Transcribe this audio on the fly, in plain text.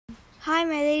Hi,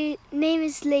 my name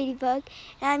is Ladybug,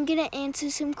 and I'm going to answer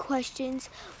some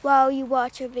questions while you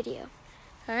watch our video.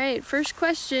 All right, first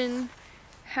question.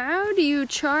 How do you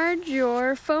charge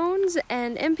your phones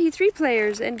and MP3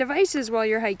 players and devices while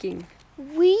you're hiking?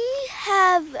 We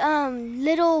have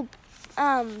little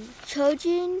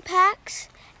charging packs,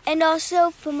 and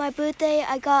also for my birthday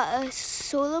I got a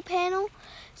solar panel,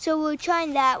 so we're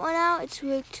trying that one out. It's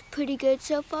worked pretty good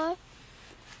so far.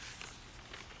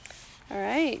 All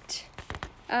right.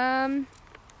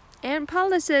 Aunt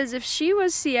Paula says if she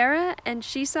was Sierra and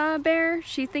she saw a bear,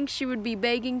 she thinks she would be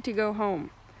begging to go home.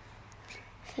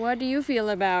 What do you feel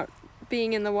about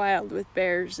being in the wild with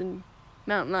bears and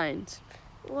mountain lions?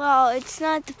 Well, it's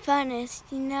not the funnest,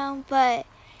 but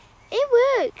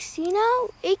it works,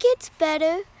 It gets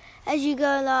better as you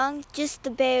go along. Just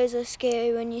the bears are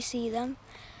scary when you see them,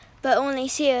 but only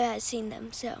Sierra has seen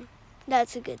them, so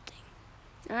that's a good thing.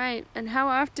 All right, and how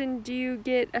often do you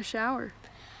get a shower?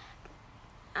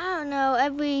 I don't know,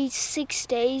 every 6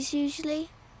 days usually.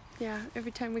 Yeah,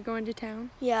 every time we go into town?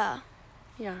 Yeah.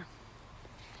 Yeah.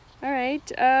 All right,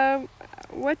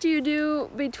 what do you do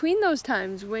between those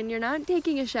times when you're not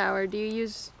taking a shower? Do you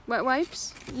use wet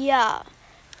wipes? Yeah,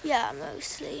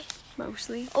 mostly.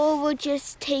 Mostly? Or we'll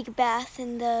just take a bath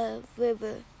in the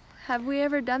river. Have we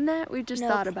ever done that? We've just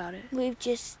thought about it. I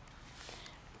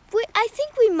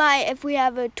think we might if we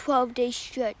have a 12-day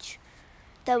stretch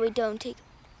that we don't take a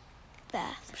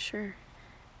bath. Sure.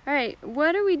 All right,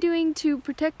 what are we doing to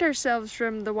protect ourselves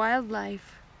from the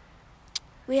wildlife?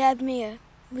 We have Mia.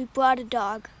 We brought a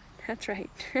dog. That's right.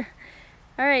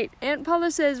 All right, Aunt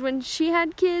Paula says when she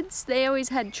had kids, they always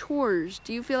had chores.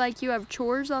 Do you feel like you have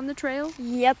chores on the trail?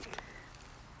 Yep.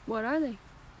 What are they?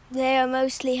 They are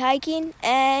mostly hiking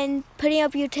and putting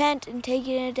up your tent and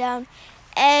taking it down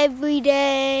every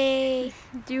day.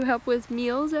 Do you help with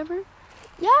meals ever?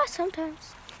 Yeah,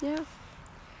 sometimes. Yeah.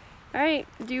 All right,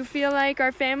 do you feel like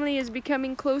our family is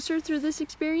becoming closer through this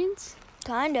experience?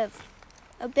 Kind of.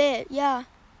 A bit, yeah.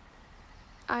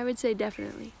 I would say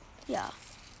definitely. Yeah.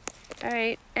 All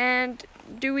right, and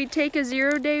do we take a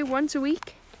 0 day once a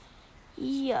week?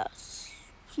 Yes,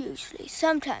 usually.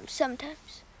 Sometimes.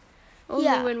 Only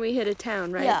Yeah. when we hit a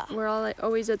town, right? Yeah. We're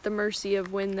always at the mercy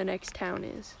of when the next town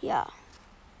is. Yeah.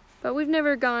 But we've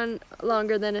never gone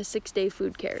longer than a 6-day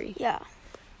food carry. Yeah.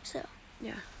 So.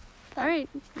 Yeah. All right.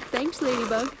 Thanks,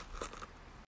 Ladybug.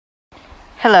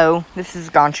 Hello, this is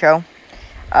Goncho.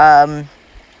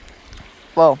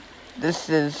 Well, this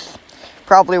is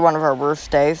probably one of our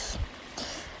worst days.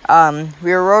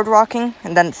 We were road walking,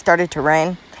 and then it started to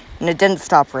rain, and it didn't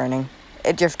stop raining.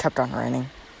 It just kept on raining.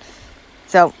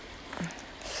 So,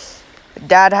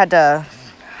 Dad had to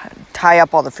tie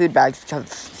up all the food bags because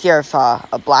Sierra saw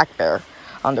a black bear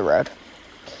on the road.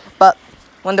 But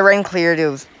when the rain cleared, it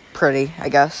was pretty, I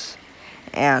guess.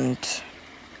 And,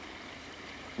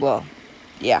 well,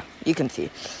 yeah, you can see.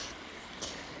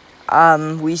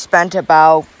 We spent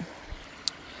about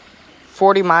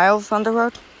 40 miles on the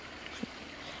road.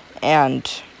 And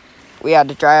we had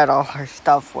to dry out all our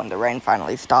stuff when the rain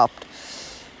finally stopped.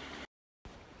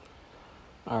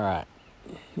 All right,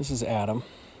 this is Adam,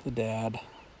 the dad,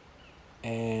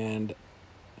 and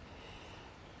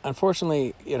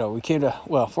unfortunately,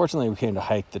 fortunately we came to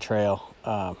hike the trail,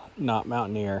 not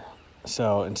mountaineer.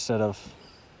 So instead of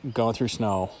going through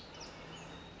snow,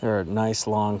 there are nice,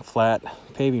 long, flat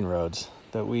paving roads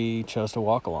that we chose to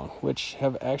walk along, which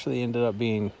have actually ended up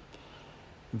being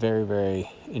very, very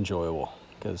enjoyable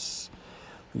because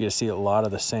we get to see a lot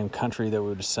of the same country that we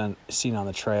would have seen on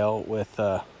the trail with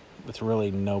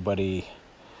really nobody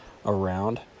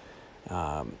around.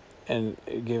 And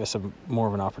it gave us more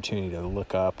of an opportunity to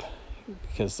look up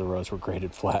because the roads were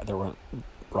graded flat. There weren't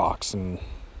rocks and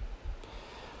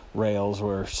rails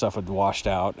where stuff had washed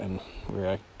out, and we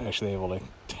were actually able to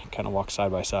kind of walk side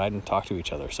by side and talk to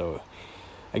each other. So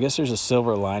I guess there's a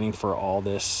silver lining for all of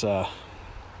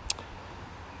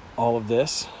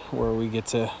this, where we get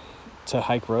to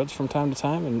hike roads from time to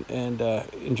time and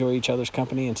enjoy each other's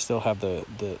company and still have the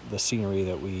scenery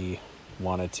that we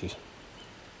wanted to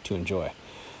enjoy.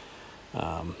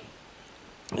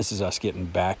 This is us getting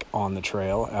back on the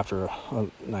trail after a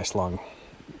nice long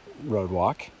road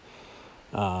walk.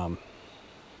 Yeah,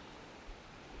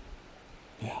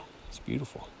 it's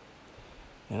beautiful.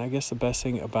 And I guess the best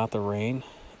thing about the rain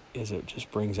is it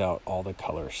just brings out all the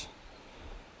colors.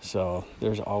 So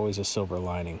there's always a silver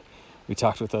lining. We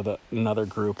talked with another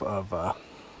group of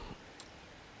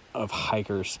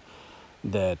hikers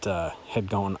that had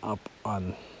gone up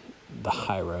on the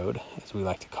high road, as we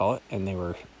like to call it, and they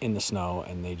were in the snow,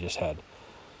 and they just had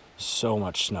so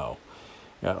much snow.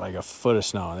 got like a foot of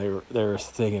snow. They were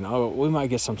thinking, oh, we might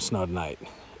get some snow tonight,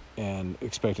 and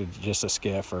expected just a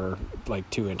skiff or like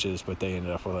 2 inches, but they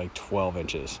ended up with like 12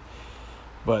 inches.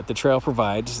 But the trail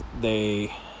provides.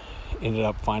 They ended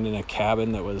up finding a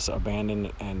cabin that was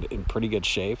abandoned and in pretty good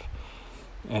shape,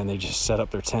 and they just set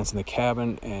up their tents in the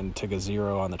cabin and took a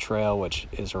 0 on the trail, which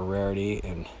is a rarity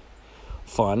and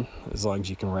fun as long as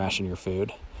you can ration your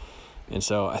food. And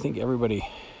so I think everybody,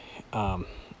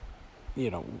 you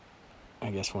know,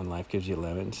 I guess when life gives you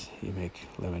lemons, you make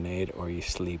lemonade, or you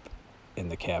sleep in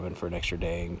the cabin for an extra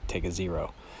day and take a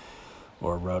 0,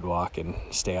 or road walk and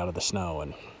stay out of the snow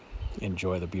and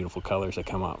enjoy the beautiful colors that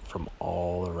come up from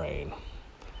all the rain.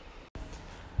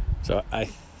 So I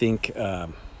think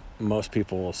most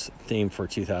people's theme for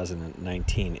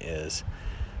 2019 is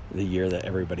the year that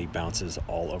everybody bounces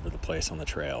all over the place on the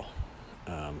trail.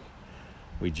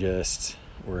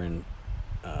 We're in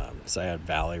Sayad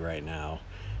Valley right now.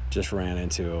 Just ran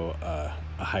into a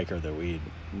hiker that we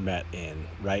met in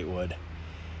Wrightwood,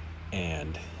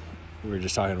 and we were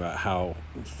just talking about how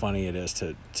funny it is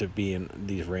to be in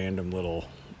these random little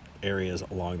areas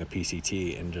along the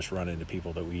PCT and just run into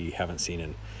people that we haven't seen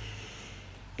in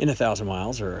 1,000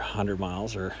 miles or 100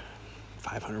 miles or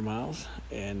 500 miles,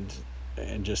 and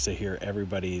just to hear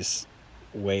everybody's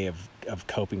way of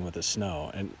coping with the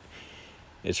snow. And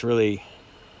it's really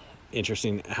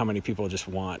interesting how many people just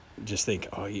think,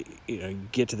 oh, you know,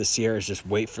 get to the Sierras, just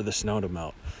wait for the snow to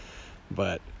melt.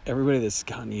 But everybody that's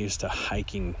gotten used to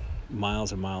hiking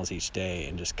miles and miles each day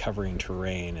and just covering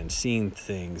terrain and seeing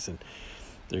things, and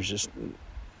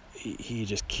he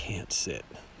just can't sit.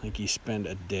 Like, you spend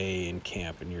a day in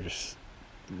camp and you're just,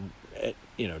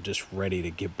 you know, just ready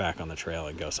to get back on the trail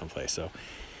and go someplace. So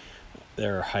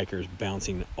there are hikers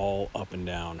bouncing all up and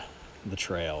down the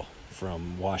trail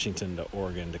from Washington to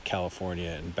Oregon to California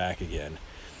and back again,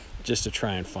 just to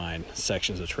try and find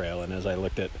sections of trail. And as I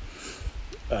looked at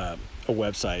a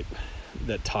website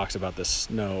that talks about the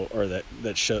snow, or that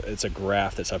show, it's a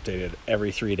graph that's updated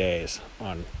every 3 days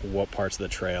on what parts of the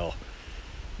trail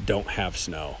don't have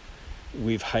snow.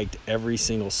 We've hiked every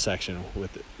single section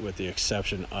with the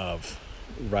exception of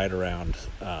right around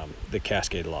the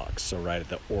Cascade Locks, so right at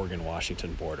the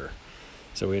Oregon-Washington border.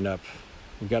 So we've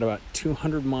got about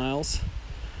 200 miles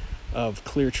of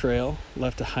clear trail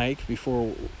left to hike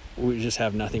before we just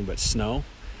have nothing but snow.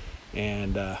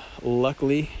 And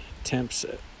luckily, temps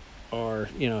are,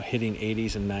 you know, hitting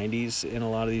 80s and 90s in a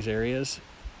lot of these areas,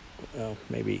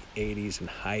 maybe 80s and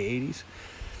high 80s.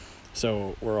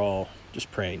 So we're all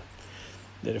just praying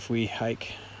that if we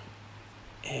hike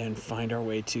and find our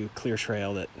way to clear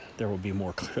trail, that there will be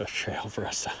more clear trail for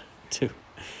us to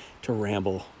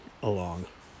ramble along.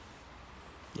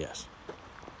 Yes.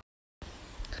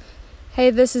 Hey,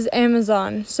 this is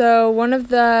Amazon. So one of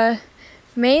the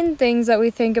main things that we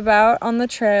think about on the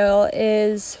trail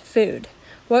is food.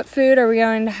 What food are we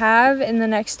going to have in the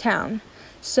next town?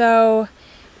 So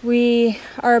we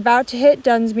are about to hit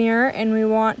Dunsmuir, and we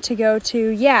want to go to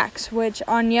Yak's, which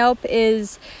on Yelp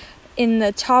is in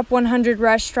the top 100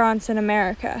 restaurants in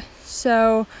America.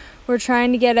 So we're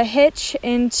trying to get a hitch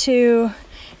into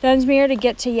Dunsmuir to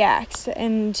get to Yak's,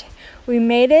 and we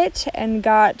made it and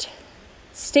got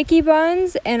sticky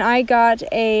buns, and I got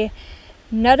a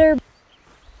nutter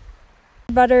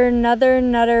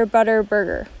butter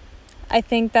burger. I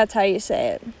think that's how you say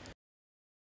it.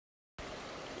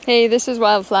 Hey, this is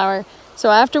Wildflower. So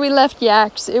after we left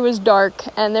Yak's, it was dark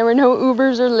and there were no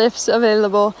Ubers or Lyfts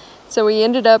available. So we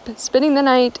ended up spending the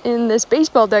night in this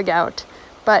baseball dugout.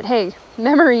 But hey,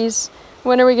 memories.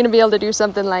 When are we going to be able to do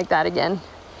something like that again?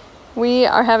 We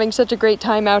are having such a great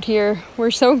time out here.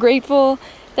 We're so grateful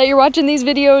that you're watching these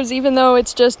videos, even though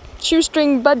it's just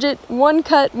shoestring budget, one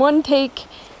cut, one take.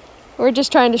 We're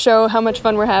just trying to show how much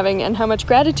fun we're having and how much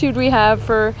gratitude we have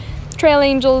for trail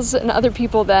angels and other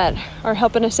people that are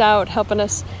helping us out, helping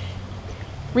us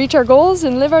reach our goals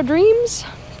and live our dreams.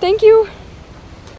 Thank you.